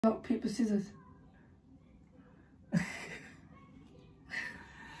Rock, paper, scissors.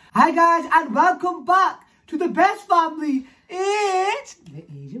 Hi guys, and welcome back to the best family. It's the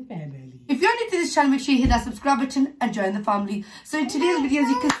Asian family. If you're new to this channel, make sure you hit that subscribe button and join the family. So in today's video, as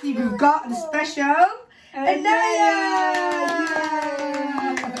you can see, we've got the special Anaya.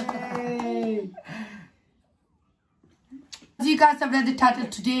 As you guys have read the title,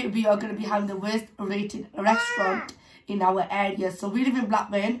 today we are going to be having the worst rated restaurant in our area. So we live in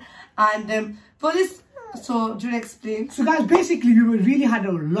Blackburn, and for this, so do you want to explain? So guys, basically we really had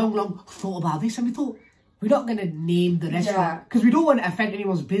a long thought about this, and we thought we're not going to name the restaurant because we don't want to affect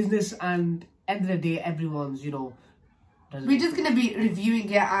anyone's business, and end of the day everyone's, you know, we're just going to be reviewing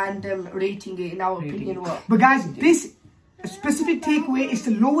it and rating it in our opinion. But guys, this specific takeaway is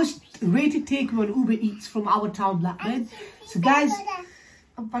the lowest rated takeaway on Uber Eats from our town, Blackburn. So guys,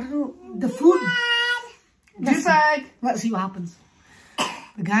 I don't know, the food, let's see what happens.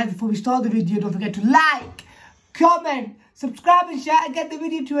 But guys, before we start the video, don't forget to like, comment, subscribe and share, and get the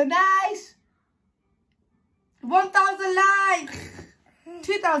video to a nice 1,000 likes.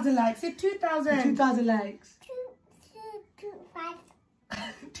 2,000 likes. Say 2,000. 2,000 likes.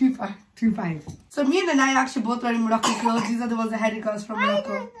 2,500. So me and Anaya actually both wearing Moroccan clothes. These are the ones that headed girls from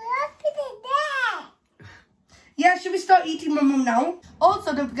Morocco. Yeah, should we start eating, Mum, now?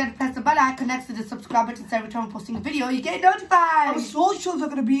 Also, don't forget to press the bell icon next to the subscribe button so every time I'm posting a video, you get notified. Our socials are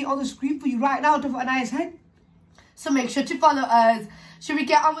going to be on the screen for you right now, top of Anaya's head. So make sure to follow us. Should we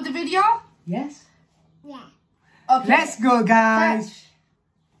get on with the video? Yes. Yeah. Okay. Let's go, guys.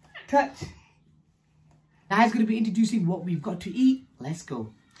 Touch. Naya's going to be introducing what we've got to eat. Let's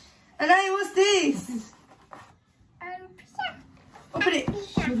go. Anaya, what's this? Pizza. Open it.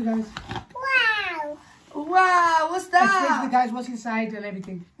 Show the guys. Wow. Wow, what's that? Explain to the guys what's inside and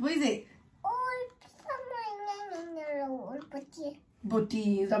everything. What is it?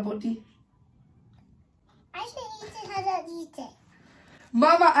 Boti. Is that boti? I should eat it. How do I eat it?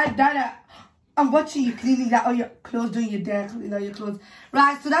 Mama and Dada, I'm watching you cleaning that on your clothes, doing your hair, cleaning all your clothes.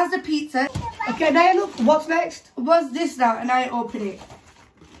 Right, so that's the pizza. Okay, Naya, look, what's next? What's this now? And I open it.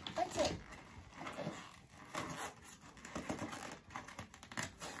 What's it?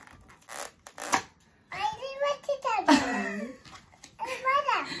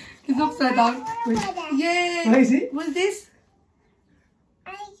 It's upside down. Yeah. What is it? What's this?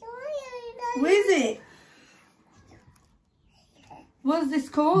 What is it? What's this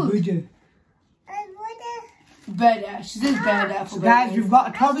called? Burger. Burger. She says burger. So guys, we've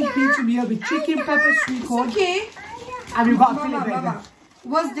got a 12-inch pizza meal with chicken, pepper, sweet corn. Okay. And we've got a fillet burger. Mama.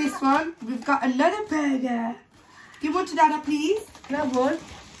 What's this one? We've got another burger. Give one to Dada, please. Can I have one?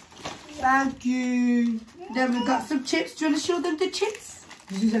 Thank you. Then we've got some chips. Do you want to show them the chips?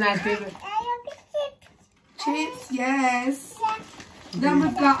 This is a nice favorite. Chips, yes. Then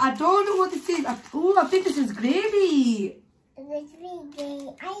we've got, I don't know what this is. Oh, I think this is gravy.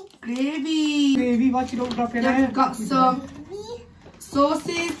 Gravy. Gravy, what you don't drop your Then we've got some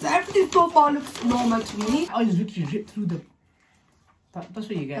sauces. So everything so far looks normal to me. I just literally rip through them. That's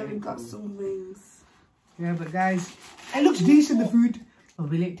what you get. Then we've got some wings. Yeah, but guys, it looks decent, the food. But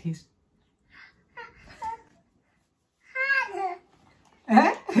will it taste?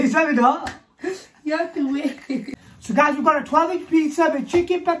 Eh? Is that hot? You have to wait. So guys, we've got a 12-inch pizza with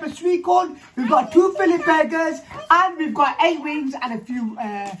chicken, pepper, sweet corn. We've got 2 fillet burgers, and we've got 8 wings and a few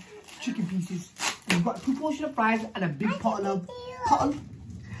chicken pieces. And we've got 2 portions of fries and a big a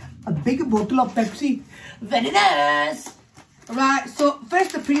big bottle of Pepsi. Very nice. Right, so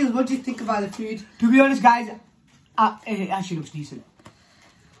first opinions, what do you think about the food? To be honest, guys, it actually looks decent.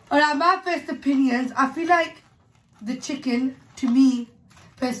 Alright, my first opinions, I feel like the chicken, to me,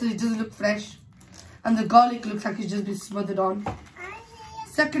 personally, doesn't look fresh. And the garlic looks like it's just been smothered on.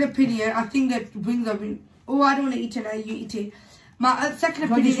 Second opinion, I think that wings have been... Oh, I don't want to eat it now, you eat it. My second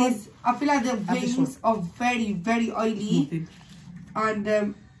opinion is, I feel like the wings are very oily.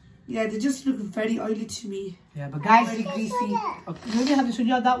 And, yeah, they just look very oily to me. Yeah, but guys... Very greasy. Okay, let me have this one,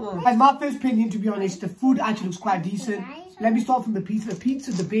 you have that one. Guys, my first opinion, to be honest, the food actually looks quite decent. Let me start from the pizza. The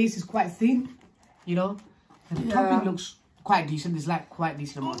pizza, the base is quite thin, you know. And the topping looks quite decent. There's like quite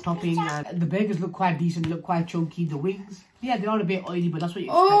decent amount of topping, and the burgers look quite decent, look quite chunky. The wings, yeah, they are a bit oily, but that's what you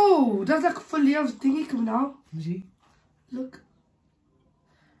expect. Oh, that's like a full layer of thingy coming out. Let me see. Look.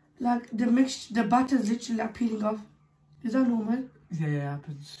 Like the mixture, the butter is literally like peeling off. Is that normal? Yeah, it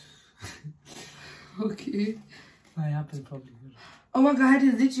happens. Okay. That happens probably. Oh my god,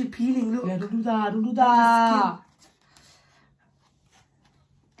 it's literally peeling. Look. Yeah, don't do that. Don't do that.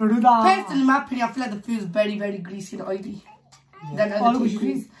 Don't do that. Personally, in my opinion, I feel like the food is very greasy and oily. Yeah. Than other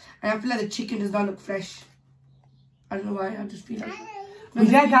grease. And I feel like the chicken does not look fresh. I don't know why, I just feel like... But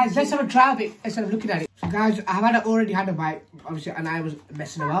yeah, guys, let's have a try of it instead of looking at it. So, guys, I've already had a bite, obviously, and I was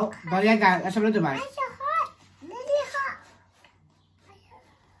messing about. But yeah, guys, let's have another bite. It's so hot. Really hot.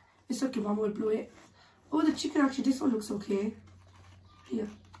 It's okay, Mom will blow it. Oh, the chicken actually, this one looks okay. Here.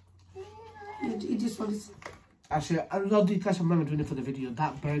 Eat this one. Actually, I love the guys. I'm not doing it for the video.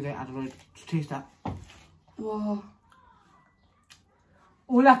 That burger, I don't know, to taste that. Wow.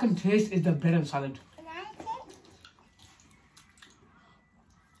 All I can taste is the bread and salad.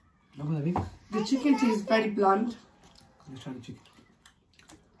 The chicken tastes very bland. Let's try the chicken.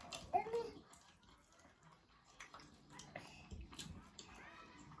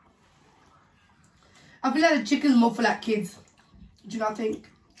 I feel like the chicken is more for like kids. Do you not think?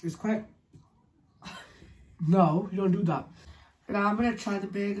 It's quite... No, you don't do that. Now I'm gonna try the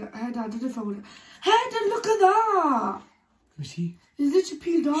burger. I don't know if I would. Hey, Dad, look at that! You see? It's literally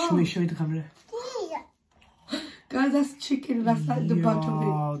peeled off. Show it to the camera. Guys, that's chicken. That's like the butt of it.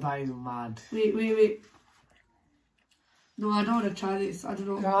 Oh, that is mad. Wait. No, I don't want to try this. I don't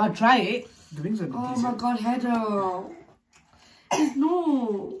know. No, I'll try it. The wings are decent. Oh my god, Heather.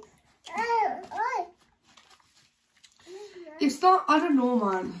 No. It's not, I don't know,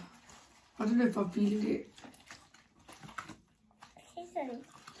 man. I don't know if I'm feeling it.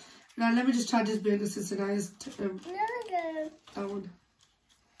 Now, let me just try this burger since I just... that one.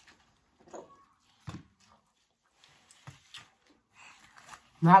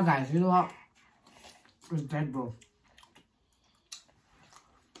 Now, guys, you know what? It's dead, bro.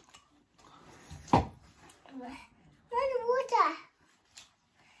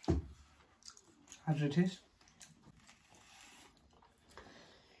 How does it taste?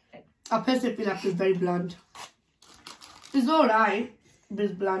 I personally feel like it's very bland. It's alright, but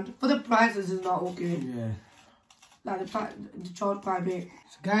it's bland. For the prices, it's not okay. Yeah. Like the charred pie bit.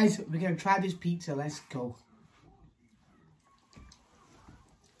 So, guys, we're going to try this pizza. Let's go.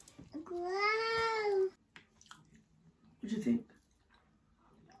 Wow. What do you think?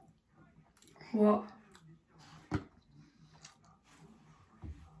 What?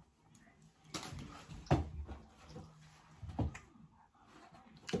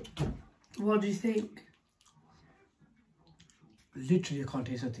 What do you think? Literally, I can't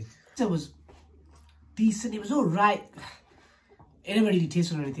taste anything. It was decent. It was alright. It never really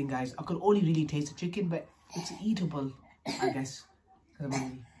tasted anything, guys. I could only really taste the chicken, but it's eatable, I guess.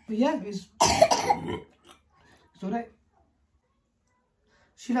 But yeah, it's alright.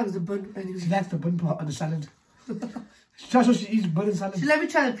 She likes the bun anyway. She likes the bun part of the salad. That's what she eats, bun and salad. So let me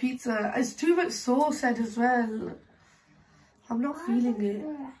try the pizza. It's too much sauce in as well. I'm not feeling it.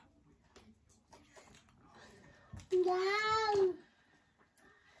 Wow.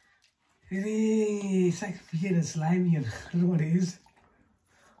 It's like weird and slimy, and I don't know what it is.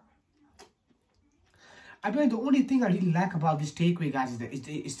 I mean, the only thing I really like about this takeaway, guys,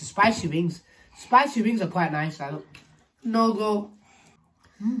 is the spicy wings. Spicy wings are quite nice. No go.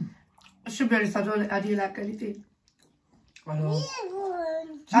 I should be honest, I don't like anything. I know.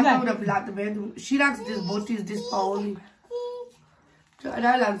 I would have liked the bed. She likes this botis, this part only. And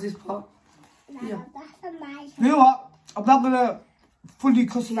I like this part. Yeah. You know what? I'm not gonna fully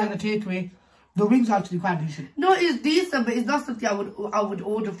customize the takeaway. The wings are actually quite decent. No, it's decent, but it's not something I would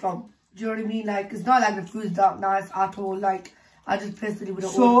order from. Do you know what I mean? Like, it's not like the food's not nice at all. Like, I just personally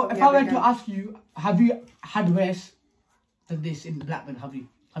wouldn't order from. So, if I were to ask you, have you had worse than this in Blackburn? Have you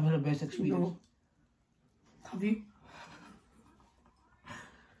had a worse experience? No. Have you?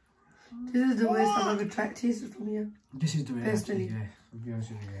 This is the worst I've ever tasted from here. This is the worst. Personally. Yeah, I'll be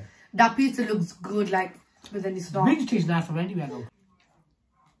honest with you, yeah. That pizza looks good, like, but then it's not. Wings taste nice from anywhere though.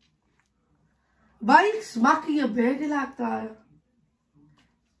 Why are you smacking a burger like that?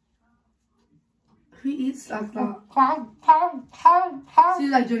 Who eats like that? See,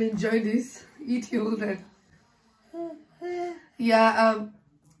 like, you'll enjoy this. Eat your then. Yeah,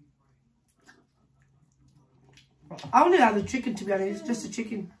 I only like the chicken, to be honest. Just the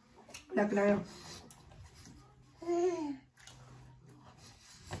chicken. Like an iron.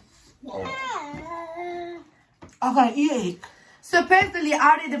 I can't eat it. So personally,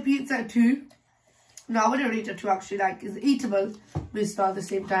 I rate the pizza a 2. No, I wouldn't rate it a 2 actually. Like, it's eatable, but it's not at the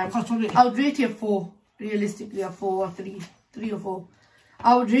same time. I would rate it a 4. Realistically, a 4 or 3. 3 or 4.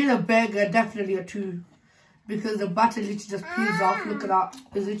 I would rate a burger definitely a 2. Because the butter literally just peels off. Look at that.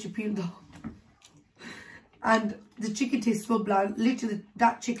 It's literally peeled off. And the chicken tastes so bland. Literally,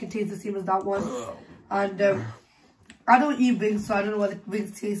 that chicken tastes the same as that one. And I don't eat wings, so I don't know what the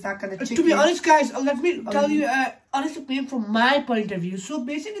wings taste like. And the chicken. To be honest, guys, let me tell you honest opinion from my point of view. So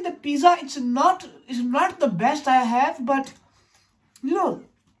basically, the pizza it's not the best I have, but you know,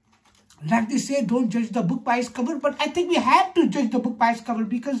 like they say, don't judge the book by its cover. But I think we have to judge the book by its cover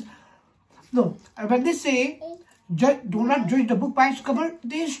because, no, when they say, do not judge the book by its cover,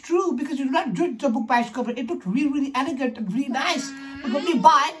 it is true because you do not judge the book by its cover. It looked really, really elegant and really nice. But when we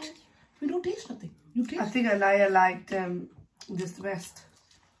buy it, we don't taste nothing. You taste. I think Alaya liked this the best.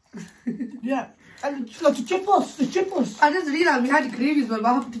 Yeah. And the chippers, I just realized we had gravy as well.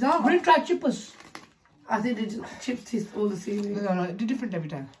 What happened to that? We didn't try chippers. I think the chips taste all the same. No, they're different every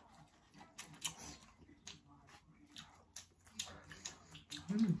time.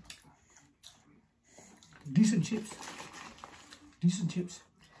 Decent chips.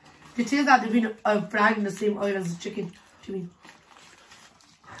 They taste like they've been fried in the same oil as the chicken to me.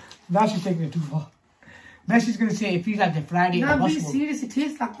 Now she's taking it too far. Now she's going to say it feels like they're fried in a No, be mushroom. serious. It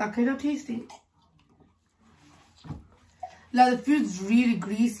tastes like that. Can you taste it? Like the food's really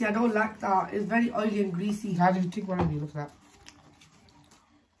greasy. I don't like that. It's very oily and greasy. How do you think one of you look at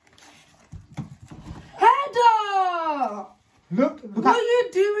that? Heather! Look What are you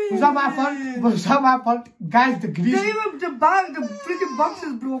doing? Was that my fault? Was that my fault? Guys, the grease... The bag, the freaking box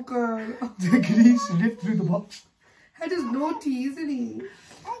is broken. The grease slipped through the box. Heather's naughty, isn't he?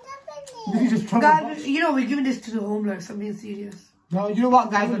 Did he just throw the box? Guys, you know, we're giving this to the homeless. I'm being serious. No, you know what,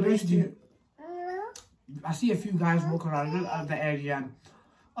 guys? I'm going to do. No. I see a few guys walking around the area and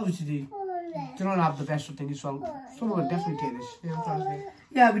obviously they don't have the best of things, so someone will definitely take this. You know what I'm trying to say?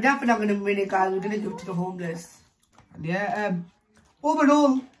 Yeah, we're definitely not going to win it, guys. We're going to give it to the homeless. And yeah,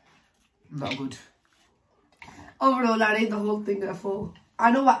 overall, not good. Overall, I rate the whole thing at 4.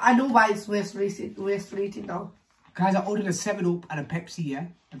 I know why it's worst rated now. Guys, I ordered a 7-Up and a Pepsi, yeah?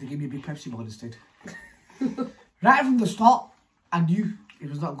 And they gave me a big Pepsi bottle instead. Right from the start, I knew it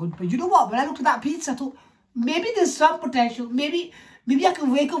was not good. But you know what? When I looked at that pizza, I thought, maybe there's some potential. Maybe I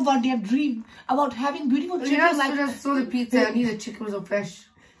can wake up one day and dream about having beautiful children. I just saw the pizza. I knew the chicken was so fresh.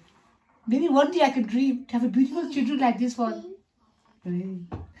 Maybe one day I can dream to have a beautiful children like this one.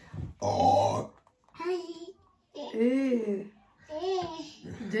 Oh. Hey.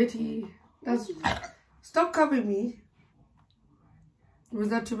 Dirty. Stop covering me. Was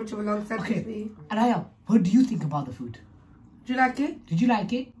that too much of a long sentence? Okay. Araya, what do you think about the food? Do you like it? Did you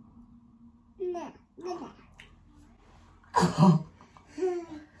like it? No.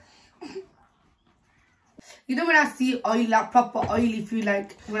 You know when I see oil, like proper oily food,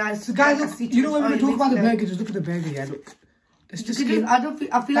 like when I So guys, like, look, I see you know when we oil talk about the mixed burger, just look at the burger, yeah, look. It's the Because skin. I feel like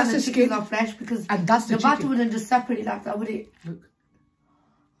That's the the chicken's skin. not fresh because And that's the batter chicken. wouldn't just separate it like that, would it? Look.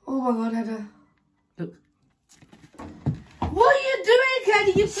 Oh my god, Heather. Look. What are you doing,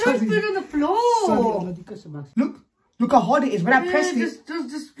 Kenny? You threw Sorry. food on the floor. Look how hard it is. When I press it,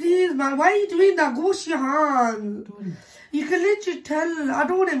 Just please, man. Why are you doing that? Go wash your hands. You can literally tell. I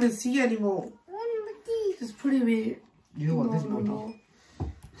don't want to even see you anymore. Just put it away. you know what, this is not No.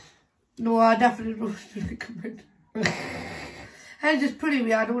 No, I definitely don't recommend. Hey, just put it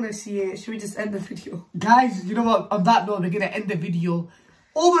away. I don't want to see it. Should we just end the video? Guys, you know what? On that note, we're going to end the video.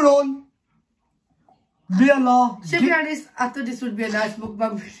 Overall, may Allah... To be honest, I thought this would be a nice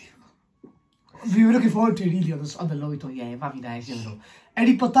mukbang video. We were looking forward to it really on the low. We thought, yeah, it might be nice, you know. And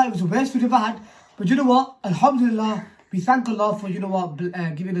he thought it was the best food we've ever had. But you know what? Alhamdulillah, we thank Allah for, you know what,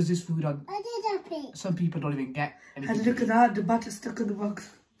 giving us this food. On some people don't even get anything. And look at that, the butter stuck in the box.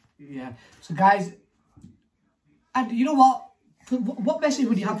 Yeah. So guys, and you know what? What message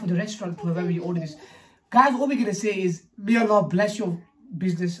would you have for the restaurant, whoever you order this? Guys, all we're going to say is, may Allah bless your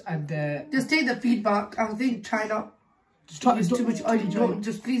business and... Just take the feedback. I think try not to use too much oily. Don't,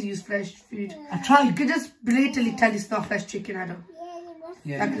 just please use fresh food. I tried. You can just blatantly tell it's not fresh chicken, Adam.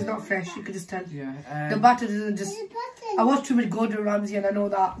 Yeah. Like it's not fresh, you can just tell. Yeah. The butter doesn't just... I watched too many Gordon Ramsay and I know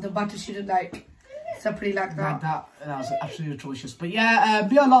that the butter shouldn't like separate like that. That was absolutely atrocious. But yeah,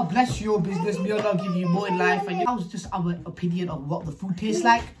 may Allah bless your business. May Allah give you more in life. And that was just our opinion on what the food tastes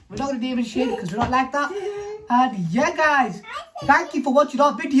like. We're not going to name and share because we're not like that. And yeah, guys, thank you for watching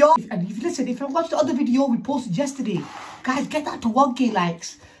our video. And if you listen, if you watched the other video we posted yesterday, guys, get that to 1K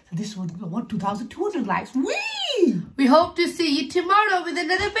likes. So this one, 2,200 likes. Whee! We hope to see you tomorrow with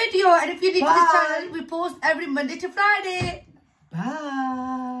another video. And if you're new to this channel, we post every Monday to Friday.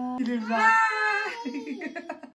 Bye. Bye.